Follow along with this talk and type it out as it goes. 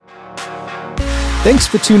Thanks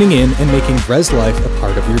for tuning in and making Res Life a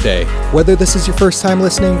part of your day. Whether this is your first time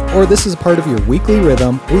listening or this is a part of your weekly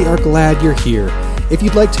rhythm, we are glad you're here. If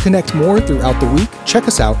you'd like to connect more throughout the week, check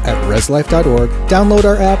us out at reslife.org, download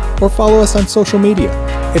our app, or follow us on social media.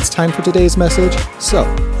 It's time for today's message, so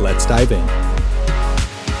let's dive in.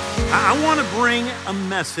 I want to bring a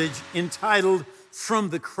message entitled,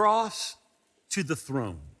 From the Cross to the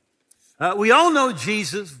Throne. We all know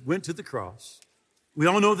Jesus went to the cross. We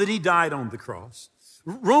all know that he died on the cross.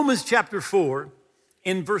 Romans chapter 4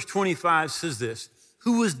 in verse 25 says this,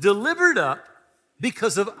 who was delivered up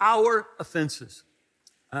because of our offenses.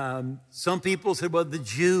 Some people said, well, the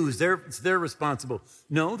Jews, they're responsible.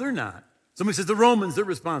 No, they're not. Somebody says the Romans, they're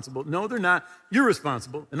responsible. No, they're not. You're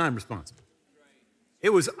responsible and I'm responsible.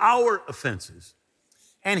 It was our offenses.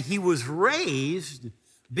 And he was raised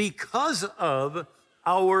because of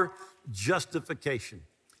our justification.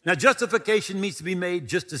 Now, justification means to be made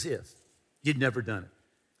just as if you'd never done it.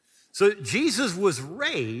 So Jesus was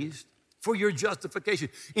raised for your justification.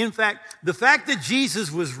 In fact, the fact that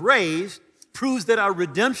Jesus was raised proves that our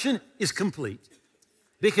redemption is complete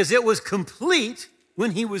because it was complete when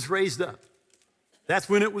he was raised up. That's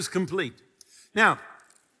when it was complete. Now,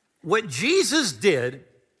 what Jesus did,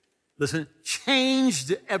 listen,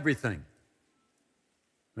 changed everything.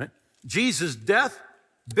 Right? Jesus' death,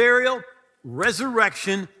 burial,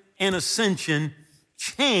 resurrection, and ascension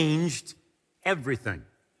changed everything.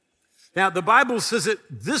 Now, the Bible says it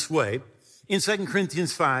this way in 2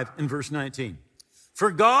 Corinthians 5 and verse 19. For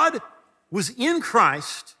God was in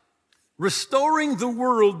Christ, restoring the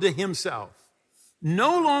world to himself,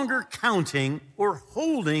 no longer counting or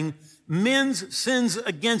holding men's sins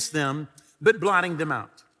against them, but blotting them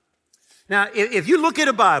out. Now, if you look at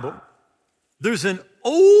a Bible, there's an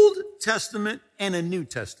Old Testament and a New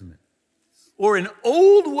Testament, or an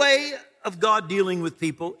old way of God dealing with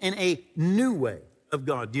people and a new way of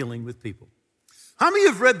God dealing with people. How many of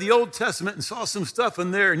you have read the Old Testament and saw some stuff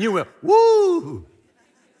in there and you went, woo?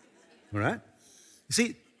 All right? You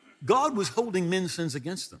see, God was holding men's sins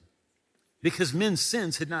against them because men's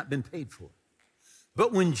sins had not been paid for.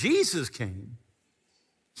 But when Jesus came,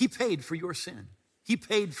 he paid for your sin. He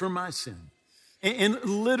paid for my sin. And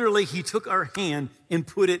literally, he took our hand and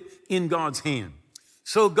put it in God's hand.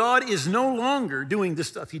 So God is no longer doing the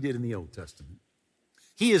stuff he did in the Old Testament.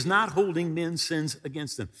 He is not holding men's sins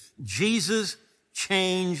against them. Jesus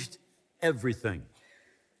changed everything.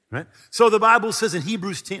 Right? So the Bible says in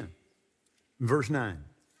Hebrews 10, verse 9,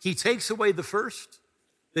 he takes away the first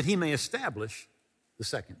that he may establish the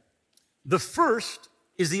second. The first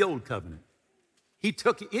is the old covenant. He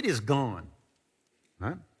took it, it is gone.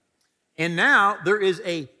 Right? And now there is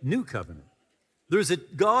a new covenant.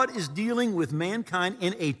 God is dealing with mankind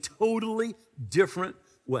in a totally different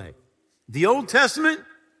way. The Old Testament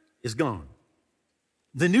is gone.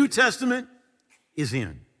 The New Testament is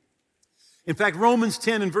in. In fact, Romans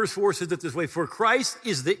 10 and verse 4 says it this way, for Christ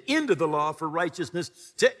is the end of the law for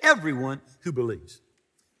righteousness to everyone who believes.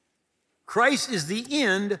 Christ is the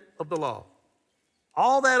end of the law.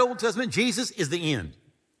 All that Old Testament, Jesus is the end.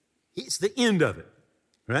 It's the end of it,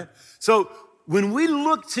 right? So when we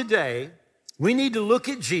look today, we need to look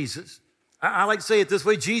at Jesus. I like to say it this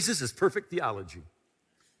way, Jesus is perfect theology.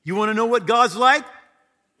 You want to know what God's like?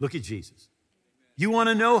 Look at Jesus. You want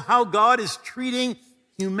to know how God is treating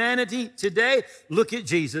humanity today? Look at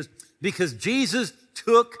Jesus, because Jesus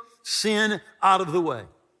took sin out of the way.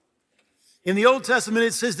 In the Old Testament,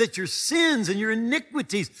 it says that your sins and your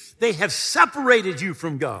iniquities, they have separated you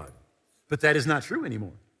from God. But that is not true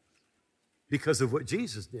anymore because of what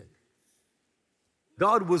Jesus did.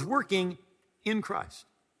 God was working in Christ,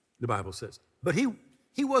 the Bible says. But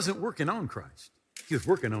he wasn't working on Christ. He was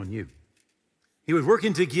working on you. He was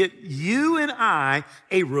working to get you and I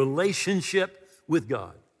a relationship with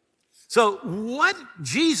God. So what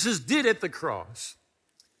Jesus did at the cross,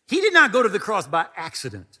 he did not go to the cross by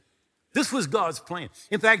accident. This was God's plan.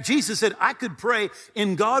 In fact, Jesus said, I could pray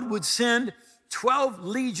and God would send 12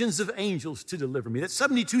 legions of angels to deliver me. That's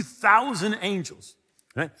 72,000 angels,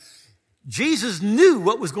 right? Jesus knew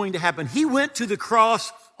what was going to happen. He went to the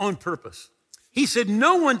cross on purpose. He said,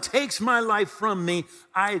 no one takes my life from me.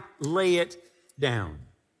 I lay it down.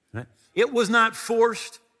 Right? It was not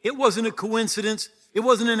forced. It wasn't a coincidence. It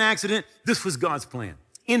wasn't an accident. This was God's plan.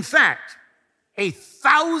 In fact,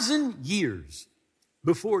 1,000 years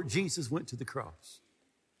before Jesus went to the cross,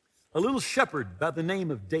 a little shepherd by the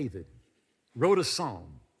name of David wrote a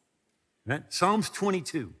psalm, right? Psalms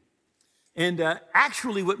 22. And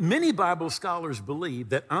actually, what many Bible scholars believe,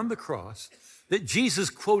 that on the cross, that Jesus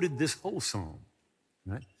quoted this whole psalm,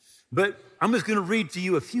 right? But I'm just going to read to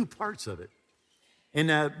you a few parts of it. And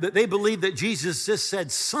they believe that Jesus just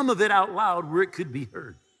said some of it out loud where it could be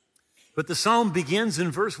heard. But the psalm begins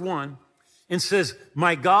in verse 1 and says,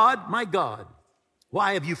 my God,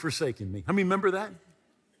 why have you forsaken me? How many remember that?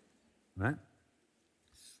 Right?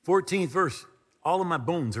 14th verse, all of my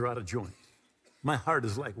bones are out of joint. My heart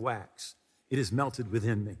is like wax. It is melted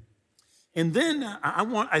within me. And then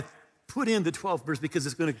I put in the 12th verse because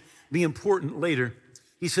it's going to be important later.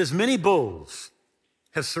 He says, many bulls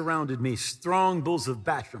have surrounded me. Strong bulls of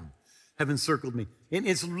Bashan have encircled me. And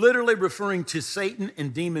it's literally referring to Satan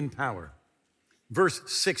and demon power. Verse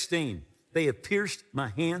 16, they have pierced my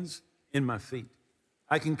hands and my feet.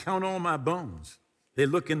 I can count all my bones. They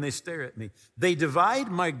look and they stare at me. They divide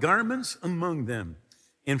my garments among them,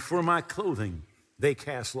 and for my clothing they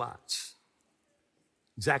cast lots.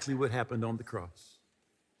 Exactly what happened on the cross.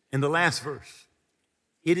 And the last verse,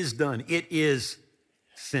 it is done. It is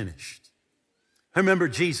finished. I remember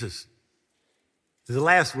Jesus, the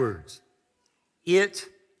last words, it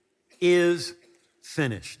is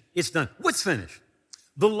finished. It's done. What's finished?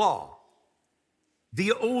 The law,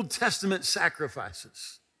 the Old Testament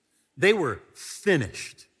sacrifices, they were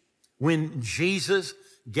finished when Jesus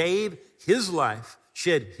gave his life,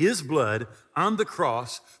 shed his blood on the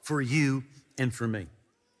cross for you and for me.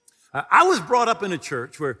 I was brought up in a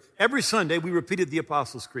church where every Sunday we repeated the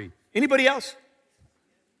Apostles' Creed. Anybody else?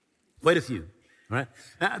 Quite a few. Right?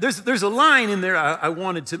 There's a line in there I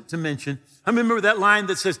wanted to mention. I remember that line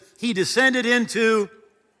that says, he descended into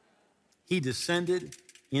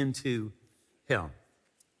hell.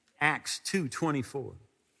 Acts 2:24.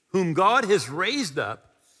 Whom God has raised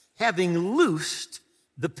up, having loosed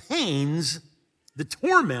the pains, the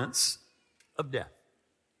torments of death.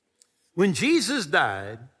 When Jesus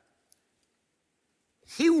died,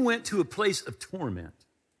 he went to a place of torment.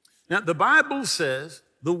 Now, the Bible says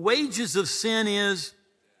the wages of sin is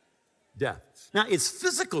death. Now, it's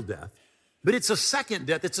physical death, but it's a second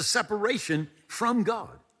death. It's a separation from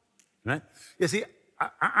God, right? You see,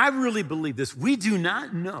 I really believe this. We do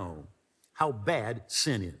not know how bad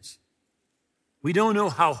sin is. We don't know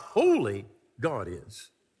how holy God is.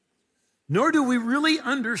 Nor do we really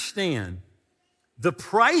understand the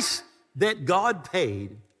price that God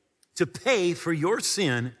paid to pay for your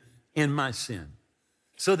sin and my sin,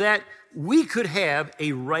 so that we could have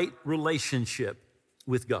a right relationship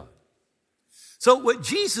with God. So what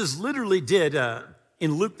Jesus literally did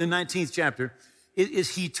in Luke, the 19th chapter,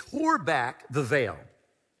 is he tore back the veil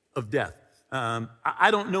of death. I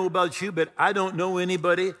don't know about you, but I don't know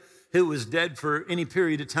anybody who was dead for any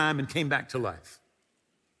period of time and came back to life.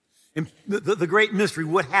 And the great mystery,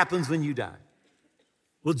 what happens when you die?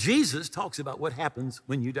 Well, Jesus talks about what happens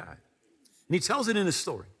when you die. And he tells it in a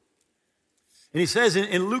story. And he says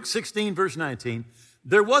in Luke 16, verse 19,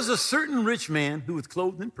 there was a certain rich man who was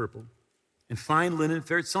clothed in purple and fine linen,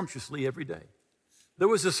 fared sumptuously every day. There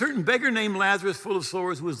was a certain beggar named Lazarus, full of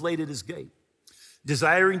sores, who was laid at his gate,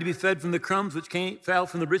 desiring to be fed from the crumbs which fell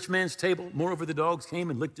from the rich man's table. Moreover, the dogs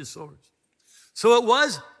came and licked his sores. So it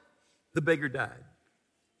was, the beggar died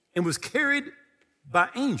and was carried by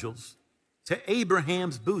angels to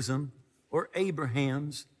Abraham's bosom, or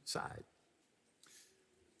Abraham's side.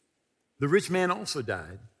 The rich man also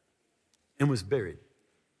died and was buried.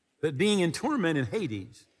 But being in torment in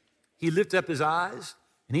Hades, he lifted up his eyes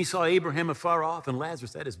and he saw Abraham afar off and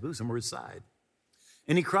Lazarus at his bosom or his side.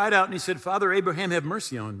 And he cried out and he said, Father Abraham, have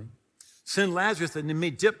mercy on me. Send Lazarus that he may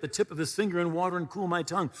dip the tip of his finger in water and cool my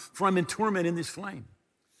tongue, for I'm in torment in this flame.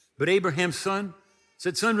 But Abraham's son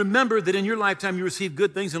said, Son, remember that in your lifetime you received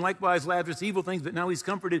good things, and likewise Lazarus evil things, but now he's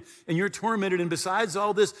comforted and you're tormented. And besides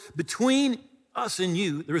all this, between us and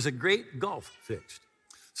you, there is a great gulf fixed,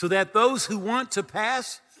 so that those who want to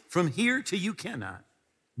pass from here to you cannot,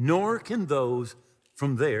 nor can those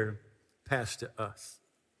from there pass to us.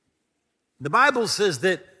 The Bible says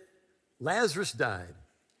that Lazarus died.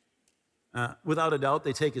 Without a doubt,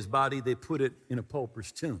 they take his body, they put it in a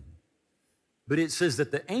pauper's tomb. But it says that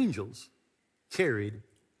the angels carried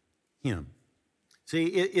him. See,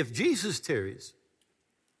 if Jesus tarries,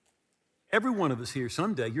 every one of us here,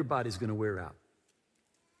 someday your body's going to wear out.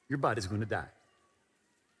 Your body's going to die.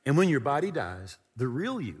 And when your body dies, the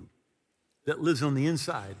real you that lives on the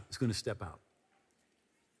inside is going to step out.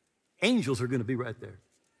 Angels are going to be right there.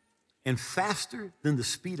 And faster than the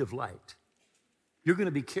speed of light, you're going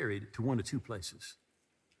to be carried to one of two places.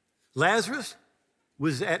 Lazarus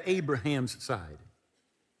was at Abraham's side.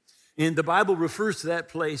 And the Bible refers to that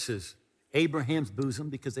place as Abraham's bosom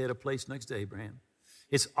because they had a place next to Abraham.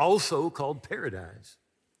 It's also called paradise,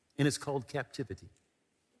 and it's called captivity.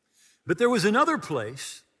 But there was another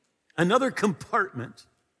place, another compartment.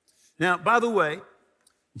 Now, by the way,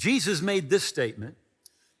 Jesus made this statement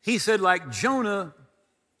He said, like Jonah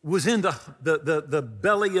was in the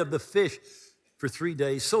belly of the fish for 3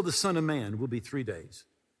 days, so the Son of Man will be 3 days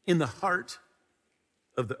in the heart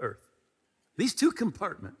of the earth. These two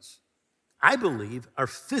compartments, I believe, are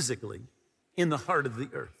physically in the heart of the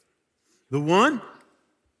earth. The one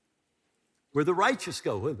where the righteous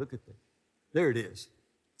go. Well, look at that. There it is.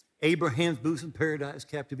 Abraham's bosom, paradise,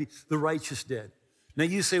 captivity, the righteous dead. Now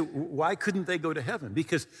you say, why couldn't they go to heaven?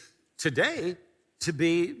 Because today, to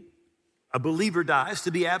be a believer dies,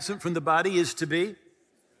 to be absent from the body is to be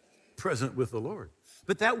present with the Lord.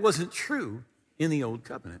 But that wasn't true in the old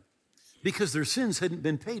covenant because their sins hadn't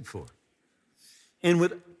been paid for. And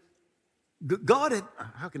with God had,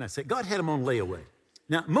 how can I say, God had them on layaway.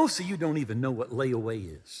 Now, most of you don't even know what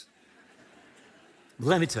layaway is.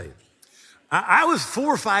 Let me tell you. I was 4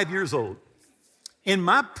 or 5 years old, and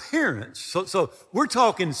my parents, so we're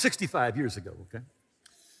talking 65 years ago, okay?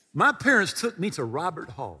 My parents took me to Robert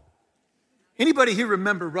Hall. Anybody here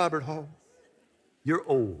remember Robert Hall? You're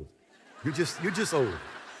old. You're just old,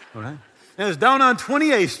 all right? And it was down on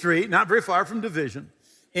 28th Street, not very far from Division,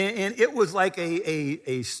 and it was like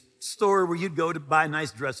a store where you'd go to buy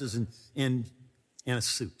nice dresses and a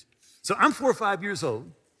suit. So I'm 4 or 5 years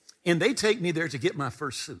old, and they take me there to get my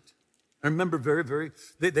first suit. I remember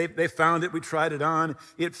they found it, we tried it on,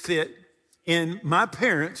 it fit, and my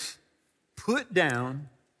parents put down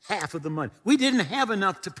half of the money. We didn't have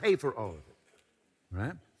enough to pay for all of it,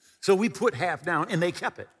 right? So we put half down, and they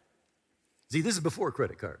kept it. See, this is before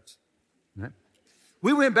credit cards, right?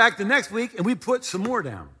 We went back the next week, and we put some more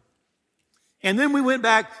down. And then we went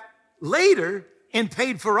back later and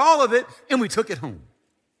paid for all of it, and we took it home.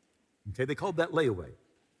 Okay, they called that layaway.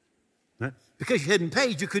 Right? Because you hadn't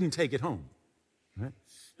paid, you couldn't take it home. Right?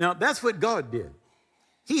 Now, that's what God did.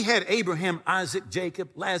 He had Abraham, Isaac, Jacob,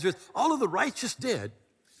 Lazarus, all of the righteous dead.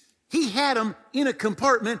 He had them in a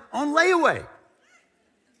compartment on layaway.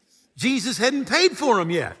 Jesus hadn't paid for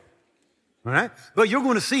them yet. All right? But you're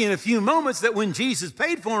going to see in a few moments that when Jesus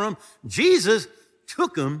paid for them, Jesus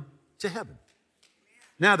took them to heaven.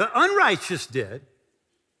 Now, the unrighteous dead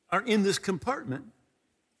are in this compartment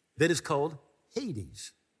that is called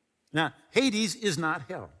Hades. Now, Hades is not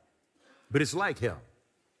hell, but it's like hell,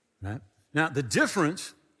 right? Now, the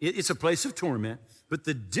difference, it's a place of torment, but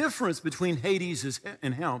the difference between Hades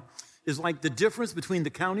and hell is like the difference between the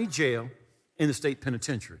county jail and the state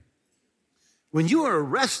penitentiary. When you are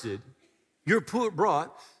arrested, you're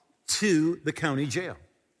brought to the county jail.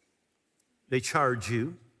 They charge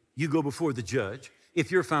you, you go before the judge. If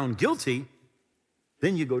you're found guilty,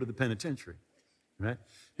 then you go to the penitentiary, right?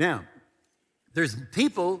 Now, there's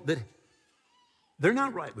people that they're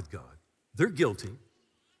not right with God. They're guilty.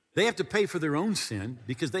 They have to pay for their own sin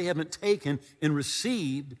because they haven't taken and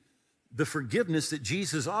received the forgiveness that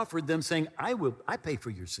Jesus offered them, saying, I pay for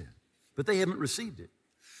your sin. But they haven't received it.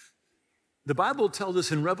 The Bible tells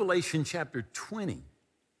us in Revelation chapter 20,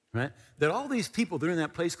 right, that all these people that are in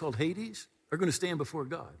that place called Hades are going to stand before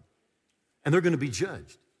God. And they're going to be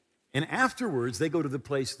judged. And afterwards, they go to the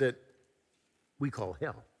place that we call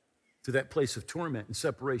hell, to that place of torment and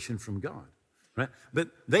separation from God, right? But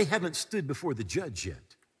they haven't stood before the judge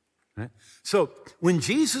yet, right? So when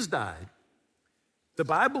Jesus died, the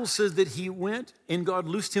Bible says that he went and God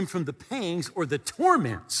loosed him from the pangs or the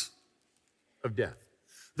torments of death.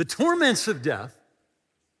 The torments of death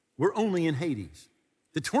were only in Hades.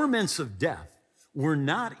 The torments of death were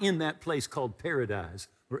not in that place called paradise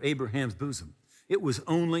or Abraham's bosom. It was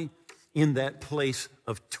only in that place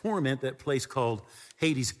of torment, that place called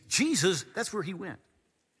Hades. Jesus, that's where he went.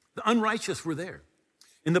 The unrighteous were there.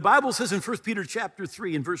 And the Bible says in 1 Peter chapter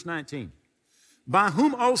 3 and verse 19, by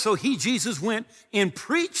whom also he, Jesus, went and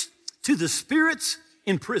preached to the spirits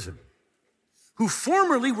in prison, who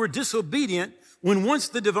formerly were disobedient when once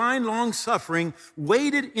the divine long-suffering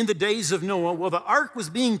waited in the days of Noah while the ark was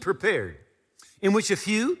being prepared, in which a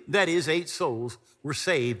few, that is 8 souls, were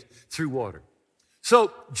saved through water.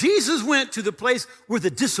 So Jesus went to the place where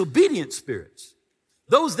the disobedient spirits,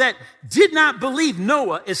 those that did not believe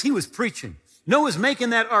Noah as he was preaching. Noah's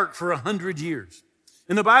making that ark for 100 years.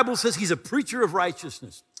 And the Bible says he's a preacher of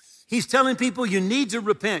righteousness. He's telling people you need to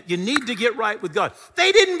repent. You need to get right with God.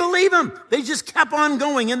 They didn't believe him. They just kept on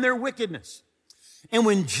going in their wickedness. And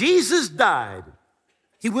when Jesus died,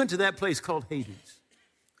 he went to that place called Hades.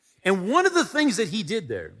 And one of the things that he did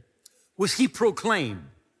there was he proclaimed,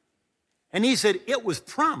 and he said, it was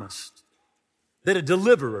promised that a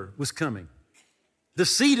deliverer was coming, the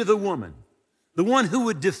seed of the woman, the one who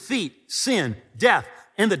would defeat sin, death,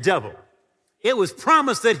 and the devil. It was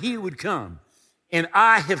promised that he would come, and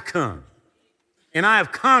I have come, and I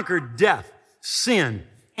have conquered death, sin,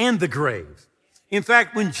 and the grave. In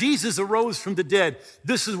fact, when Jesus arose from the dead,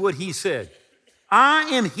 this is what he said. I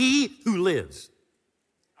am he who lives.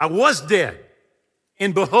 I was dead,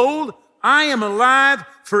 and behold, I am alive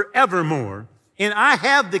forevermore, and I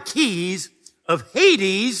have the keys of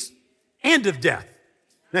Hades and of death.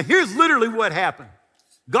 Now, here's literally what happened.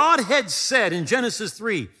 God had said in Genesis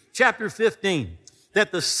 3, chapter 15,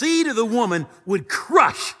 that the seed of the woman would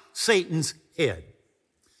crush Satan's head.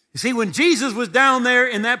 You see, when Jesus was down there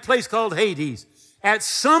in that place called Hades, at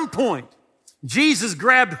some point, Jesus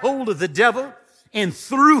grabbed hold of the devil and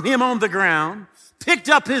threw him on the ground, picked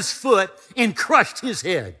up his foot and crushed his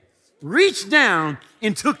head, reached down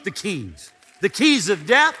and took the keys of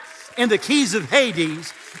death and the keys of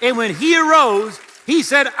Hades. And when he arose, he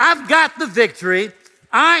said, I've got the victory.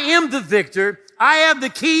 I am the victor. I have the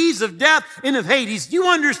keys of death and of Hades. Do you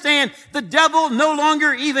understand? The devil no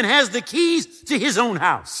longer even has the keys to his own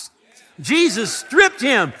house. Jesus stripped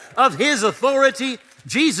him of his authority.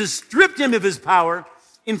 Jesus stripped him of his power.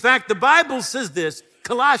 In fact, the Bible says this,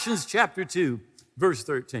 Colossians chapter 2, verse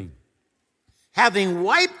 13. Having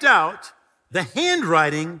wiped out the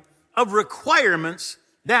handwriting of requirements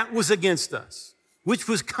that was against us, which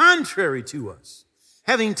was contrary to us,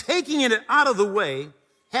 having taken it out of the way,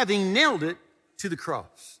 having nailed it to the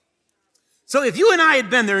cross. So if you and I had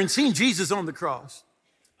been there and seen Jesus on the cross,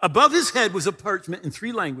 above his head was a parchment in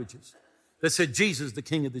 3 languages that said, Jesus, the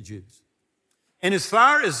King of the Jews. And as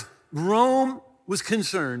far as Rome was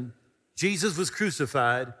concerned, Jesus was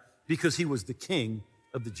crucified because he was the King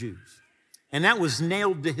of the Jews. And that was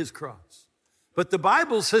nailed to his cross. But the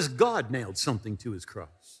Bible says God nailed something to his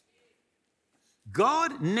cross.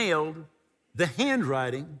 God nailed the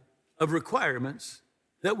handwriting of requirements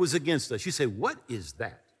that was against us. You say, what is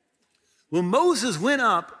that? Well, Moses went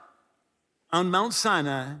up on Mount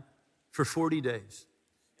Sinai for 40 days.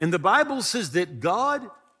 And the Bible says that God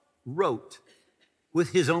wrote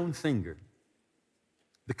with his own finger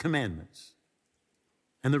the commandments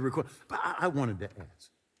and the requirements. But I wanted to ask,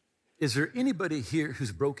 is there anybody here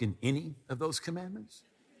who's broken any of those commandments?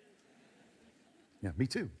 Yeah, me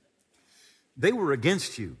too. They were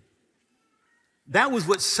against you. That was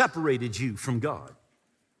what separated you from God,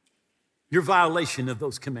 your violation of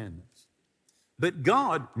those commandments. But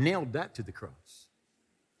God nailed that to the cross.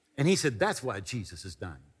 And he said, that's why Jesus is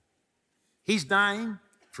dying. He's dying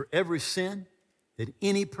for every sin that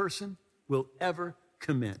any person will ever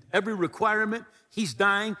commit. Every requirement, he's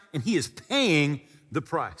dying and he is paying the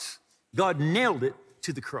price. God nailed it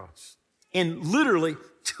to the cross and literally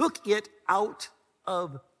took it out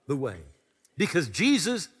of the way because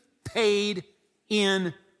Jesus paid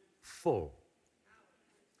in full,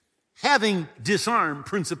 having disarmed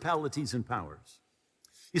principalities and powers.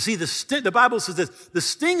 You see, the Bible says this, the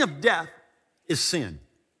sting of death is sin,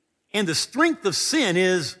 and the strength of sin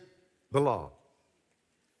is the law.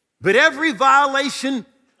 But every violation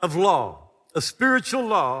of law, a spiritual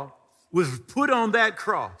law, was put on that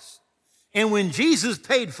cross. And when Jesus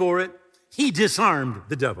paid for it, he disarmed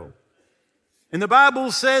the devil. And the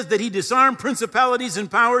Bible says that he disarmed principalities and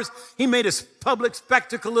powers. He made a public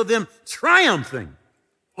spectacle of them, triumphing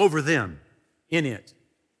over them in it.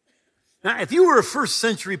 Now, if you were a first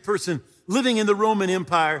century person living in the Roman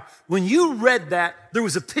Empire, when you read that, there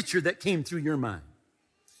was a picture that came through your mind.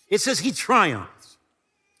 It says he triumphed.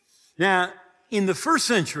 Now, in the first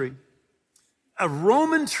century, a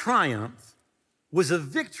Roman triumph was a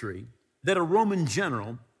victory that a Roman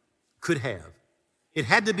general could have. It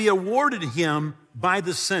had to be awarded him by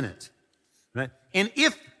the Senate, right? And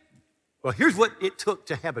here's what it took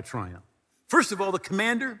to have a triumph. First of all, the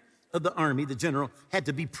commander of the army, the general, had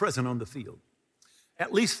to be present on the field.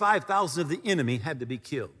 At least 5,000 of the enemy had to be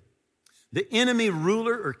killed. The enemy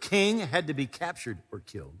ruler or king had to be captured or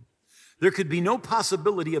killed. There could be no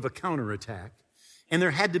possibility of a counterattack, and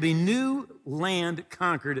there had to be new land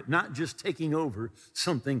conquered, not just taking over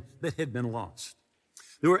something that had been lost.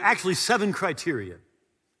 There were actually 7 criteria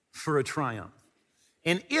for a triumph.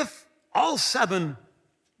 And if all 7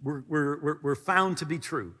 were found to be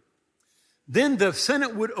true, then the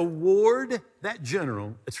Senate would award that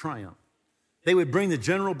general a triumph. They would bring the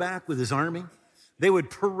general back with his army. They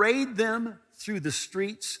would parade them through the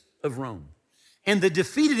streets of Rome. And the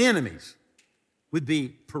defeated enemies would be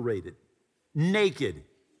paraded, naked,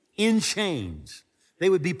 in chains. They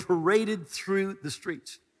would be paraded through the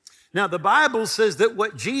streets. Now, the Bible says that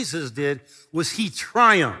what Jesus did was he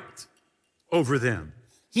triumphed over them.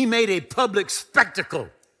 He made a public spectacle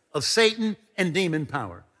of Satan and demon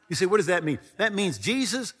power. You say, what does that mean? That means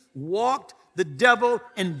Jesus walked the devil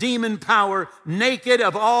and demon power, naked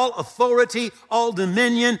of all authority, all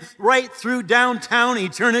dominion, right through downtown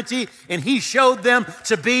eternity. And he showed them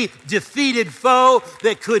to be defeated foe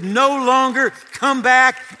that could no longer come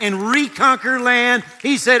back and reconquer land.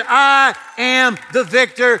 He said, I am the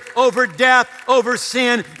victor over death, over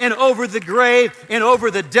sin, and over the grave, and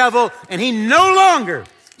over the devil. And he no longer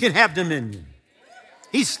can have dominion.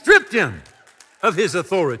 He stripped him of his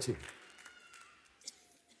authority.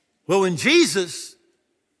 Well, when Jesus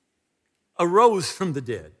arose from the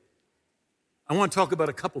dead, I want to talk about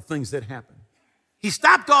a couple things that happened. He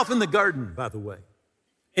stopped off in the garden, by the way,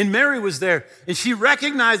 and Mary was there, and she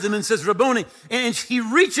recognized him and says, Rabboni, and he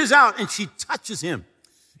reaches out and she touches him.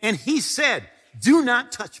 And he said, do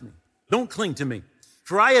not touch me. Don't cling to me,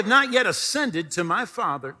 for I have not yet ascended to my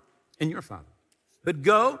Father and your Father. But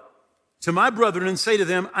go to my brethren and say to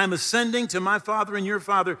them, I'm ascending to my Father and your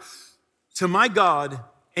Father, to my God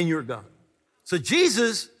and your God. So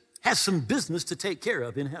Jesus has some business to take care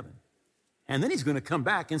of in heaven. And then he's going to come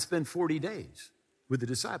back and spend 40 days with the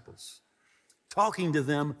disciples, talking to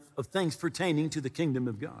them of things pertaining to the kingdom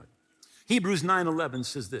of God. Hebrews 9:11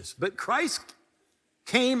 says this, but Christ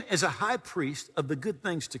came as a high priest of the good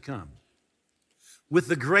things to come, with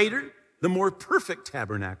the greater, the more perfect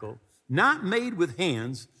tabernacle, not made with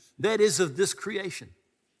hands, that is of this creation.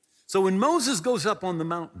 So when Moses goes up on the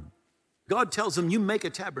mountain, God tells him, you make a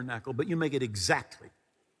tabernacle, but you make it exactly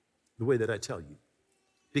the way that I tell you,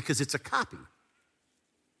 because it's a copy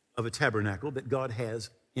of a tabernacle that God has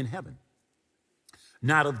in heaven.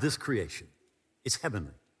 Not of this creation. It's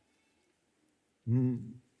heavenly.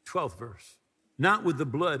 12th verse. Not with the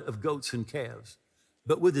blood of goats and calves,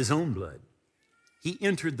 but with his own blood. He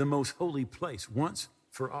entered the most holy place once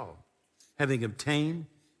for all, having obtained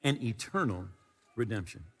an eternal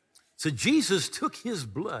redemption. So Jesus took his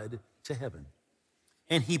blood to heaven,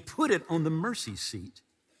 and he put it on the mercy seat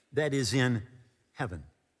that is in heaven.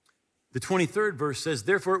 The 23rd verse says,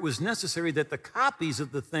 therefore it was necessary that the copies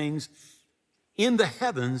of the things in the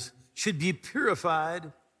heavens should be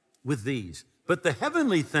purified with these, but the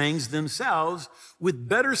heavenly things themselves with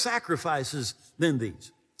better sacrifices than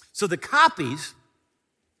these. So the copies,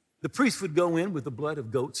 the priest would go in with the blood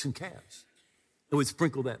of goats and calves. They would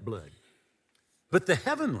sprinkle that blood. But the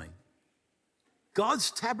heavenly,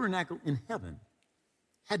 God's tabernacle in heaven,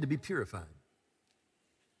 had to be purified.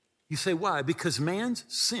 You say, why? Because man's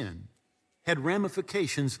sin had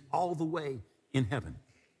ramifications all the way in heaven.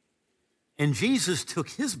 And Jesus took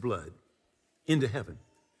his blood into heaven,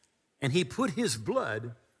 and he put his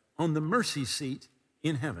blood on the mercy seat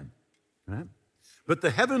in heaven. Right? But the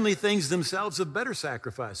heavenly things themselves are better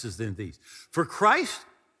sacrifices than these. For Christ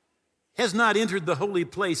has not entered the holy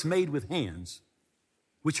place made with hands,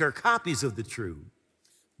 which are copies of the true,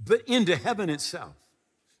 but into heaven itself,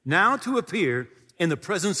 now to appear in the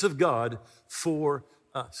presence of God for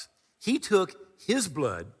us. He took his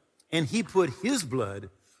blood and he put his blood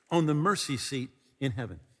on the mercy seat in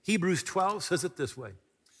heaven. Hebrews 12 says it this way,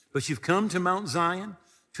 but you've come to Mount Zion,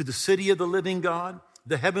 to the city of the living God,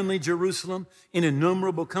 the heavenly Jerusalem, an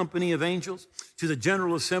innumerable company of angels, to the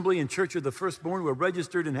general assembly and church of the firstborn who are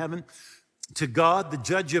registered in heaven, to God, the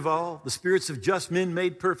judge of all, the spirits of just men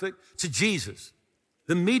made perfect, to Jesus,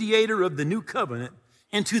 the mediator of the new covenant,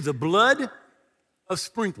 and to the blood of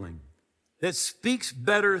sprinkling that speaks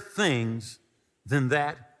better things than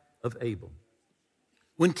that of Abel.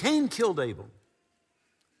 When Cain killed Abel,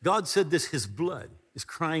 God said this, his blood is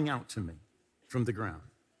crying out to me from the ground.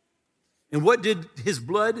 And what did his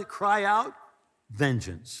blood cry out?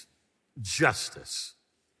 Vengeance, justice.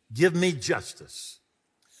 Give me justice.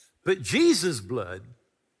 But Jesus' blood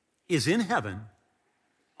is in heaven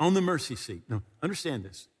on the mercy seat. Now, understand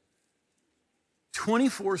this.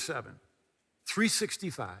 24/7,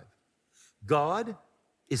 365, God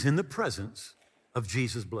is in the presence of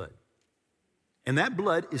Jesus' blood. And that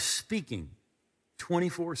blood is speaking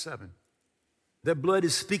 24/7. That blood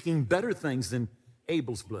is speaking better things than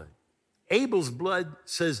Abel's blood. Abel's blood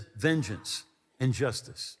says vengeance and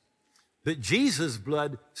justice. But Jesus'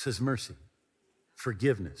 blood says mercy,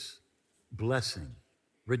 forgiveness, blessing,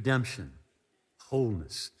 redemption,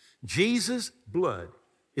 wholeness. Jesus' blood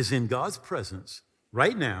is in God's presence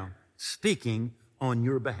right now, speaking on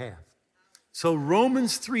your behalf. So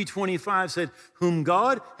Romans 3:25 said, whom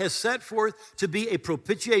God has set forth to be a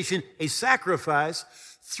propitiation, a sacrifice,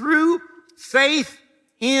 through faith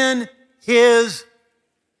in his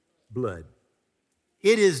blood.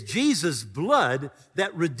 It is Jesus' blood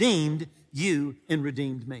that redeemed you and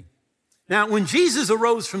redeemed me. Now, when Jesus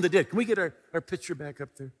arose from the dead, can we get our picture back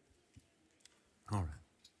up there? All right.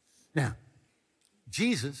 Now,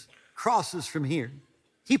 Jesus crosses from here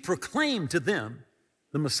he proclaimed to them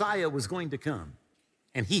the Messiah was going to come,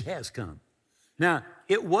 and he has come. Now,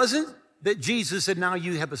 it wasn't that Jesus said, now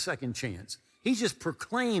you have a second chance. He just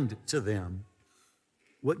proclaimed to them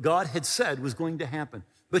what God had said was going to happen.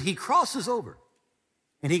 But he crosses over,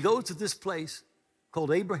 and he goes to this place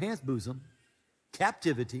called Abraham's bosom,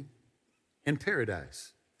 captivity, and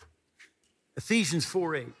paradise. Ephesians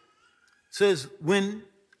 4:8 says, when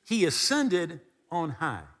he ascended on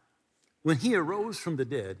high, when he arose from the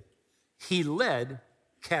dead, he led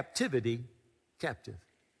captivity captive.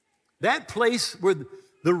 That place where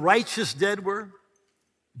the righteous dead were,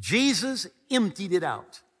 Jesus emptied it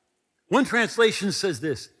out. One translation says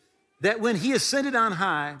this, that when he ascended on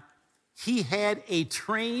high, he had a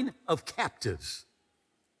train of captives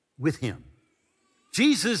with him.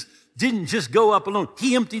 Jesus didn't just go up alone.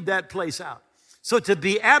 He emptied that place out. So to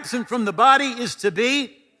be absent from the body is to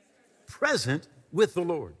be present with the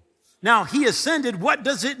Lord. Now, he ascended. What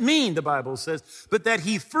does it mean, the Bible says? But that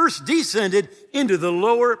he first descended into the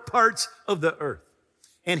lower parts of the earth.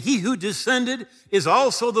 And he who descended is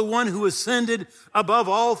also the one who ascended above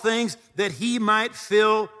all things, that he might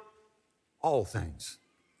fill all things.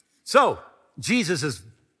 So, Jesus is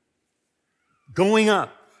going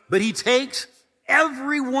up, but he takes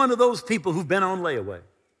every one of those people who've been on layaway,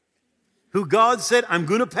 who God said, I'm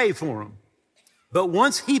going to pay for them. But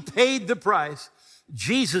once he paid the price,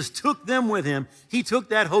 Jesus took them with him. He took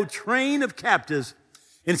that whole train of captives.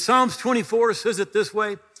 In Psalms 24 says it this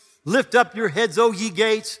way, lift up your heads, O ye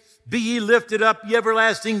gates, be ye lifted up, ye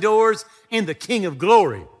everlasting doors, and the King of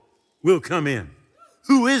glory will come in.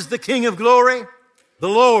 Who is the King of glory? The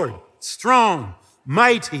Lord, strong,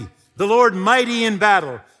 mighty, the Lord mighty in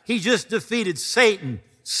battle. He just defeated Satan,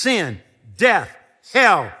 sin, death,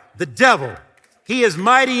 hell, the devil. He is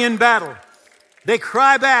mighty in battle. They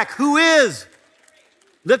cry back, who is?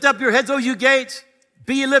 Lift up your heads, O you gates.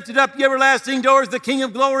 Be ye lifted up, ye everlasting doors. The King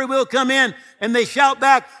of glory will come in. And they shout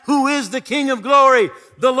back, who is the King of glory?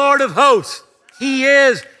 The Lord of hosts. He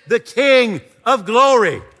is the King of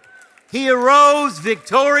glory. He arose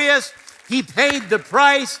victorious. He paid the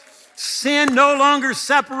price. Sin no longer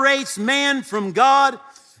separates man from God.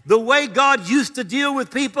 The way God used to deal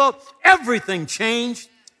with people, everything changed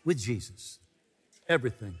with Jesus.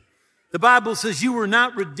 Everything. The Bible says you were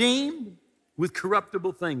not redeemed with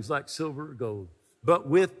corruptible things like silver or gold, but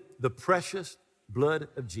with the precious blood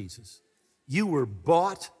of Jesus. You were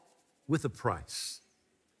bought with a price.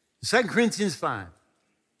 2 Corinthians 5,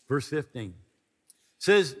 verse 15,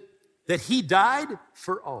 says that he died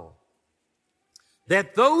for all,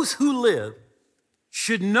 that those who live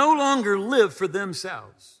should no longer live for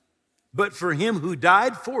themselves, but for him who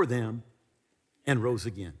died for them and rose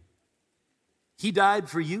again. He died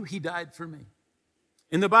for you. He died for me.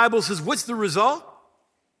 And the Bible says, what's the result?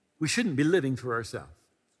 We shouldn't be living for ourselves,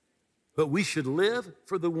 but we should live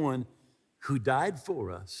for the one who died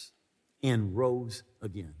for us and rose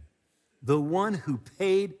again. The one who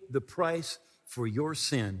paid the price for your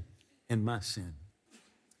sin and my sin.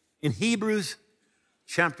 In Hebrews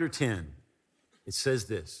chapter 10, it says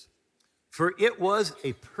this, for it was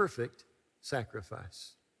a perfect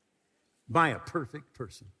sacrifice by a perfect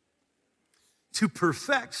person to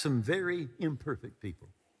perfect some very imperfect people.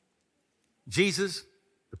 Jesus,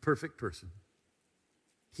 the perfect person.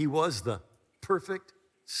 He was the perfect,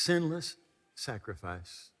 sinless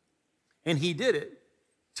sacrifice. And he did it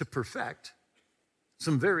to perfect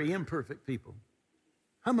some very imperfect people.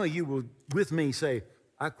 How many of you will, with me, say,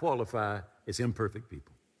 I qualify as imperfect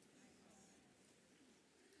people?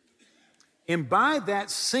 And by that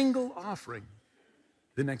single offering,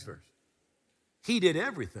 the next verse, he did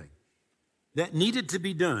everything that needed to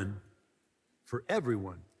be done for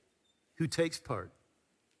everyone who takes part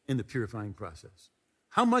in the purifying process.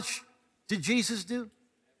 How much did Jesus do?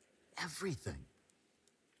 Everything.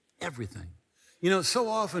 Everything. You know, so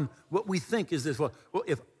often what we think is this, well,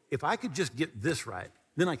 if I could just get this right,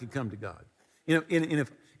 then I could come to God. You know, and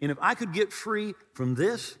if I could get free from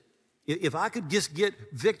this, if I could just get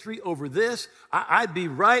victory over this, I'd be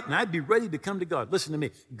right and I'd be ready to come to God. Listen to me.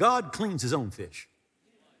 God cleans his own fish.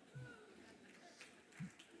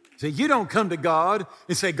 So you don't come to God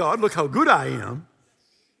and say, God, look how good I am.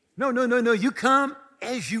 No. You come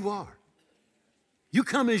as you are. You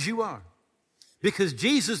come as you are. Because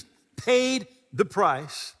Jesus paid the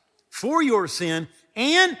price for your sin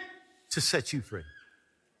and to set you free.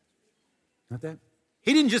 Not that?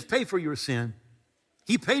 He didn't just pay for your sin.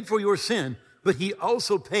 He paid for your sin, but he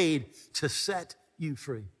also paid to set you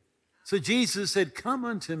free. So Jesus said, come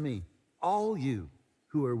unto me, all you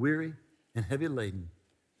who are weary and heavy laden,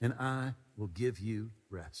 and I will give you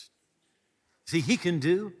rest. See, he can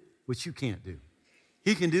do what you can't do.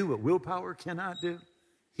 He can do what willpower cannot do.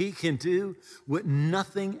 He can do what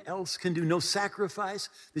nothing else can do. No sacrifice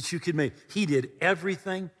that you could make. He did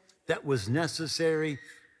everything that was necessary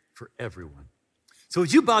for everyone. So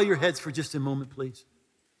would you bow your heads for just a moment, please?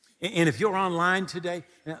 And if you're online today,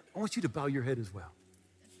 I want you to bow your head as well.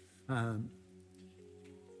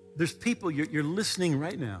 There's people, you're listening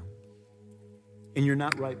right now, and you're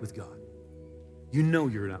not right with God. You know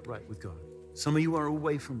you're not right with God. Some of you are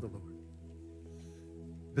away from the Lord.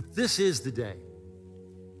 But this is the day.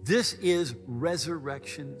 This is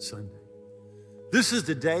Resurrection Sunday. This is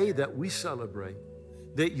the day that we celebrate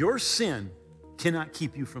that your sin cannot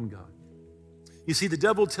keep you from God. You see, the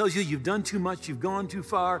devil tells you you've done too much, you've gone too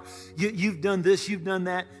far, you've done this, you've done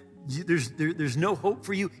that, there's no hope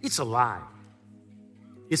for you. It's a lie.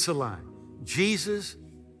 It's a lie. Jesus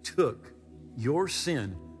took your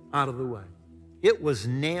sin out of the way. It was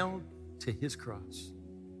nailed to his cross.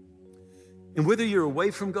 And whether you're away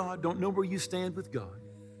from God, don't know where you stand with God,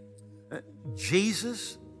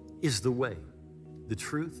 Jesus is the way, the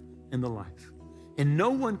truth, and the life. And no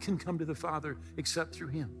one can come to the Father except through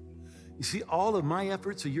him. You see, all of my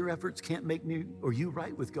efforts or your efforts can't make me or you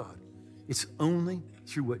right with God. It's only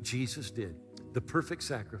through what Jesus did, the perfect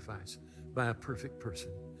sacrifice by a perfect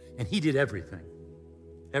person. And he did everything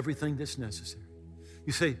that's necessary.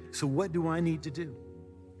 You say, so what do I need to do?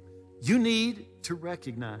 You need to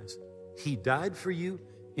recognize he died for you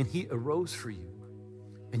and he arose for you.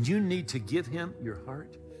 And you need to give him your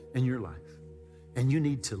heart and your life. And you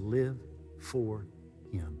need to live for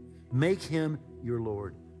him. Make him your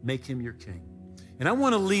Lord. Make him your King. And I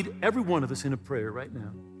want to lead every one of us in a prayer right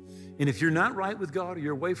now. And if you're not right with God or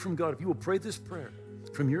you're away from God, if you will pray this prayer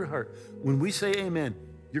from your heart, when we say amen,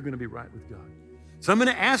 you're going to be right with God. So I'm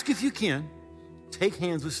going to ask if you can, take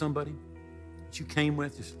hands with somebody that you came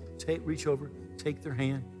with. Just reach over, take their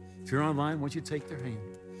hand. If you're online, I want you to take their hand.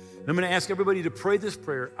 And I'm going to ask everybody to pray this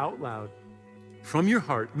prayer out loud from your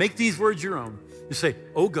heart. Make these words your own. Just say,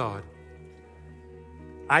 oh God,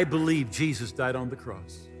 I believe Jesus died on the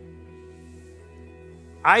cross.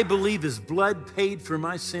 I believe his blood paid for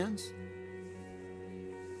my sins.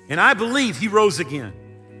 And I believe he rose again,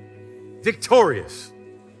 victorious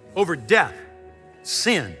over death,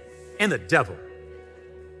 sin, and the devil.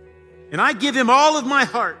 And I give him all of my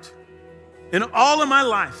heart and all of my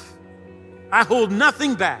life. I hold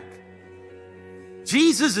nothing back.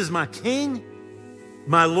 Jesus is my King,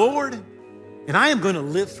 my Lord, and I am going to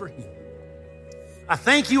live for him. I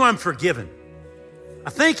thank you I'm forgiven.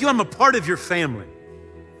 I thank you I'm a part of your family,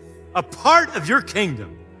 a part of your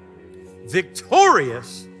kingdom,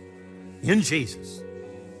 victorious in Jesus.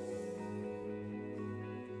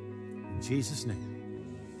 In Jesus'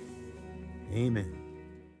 name, amen.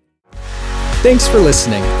 Thanks for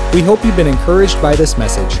listening. We hope you've been encouraged by this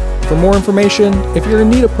message. For more information, if you're in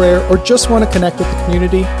need of prayer or just want to connect with the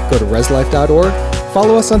community, go to reslife.org,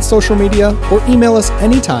 follow us on social media, or email us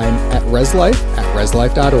anytime at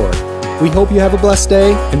reslife@reslife.org. We hope you have a blessed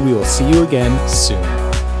day, and we will see you again soon.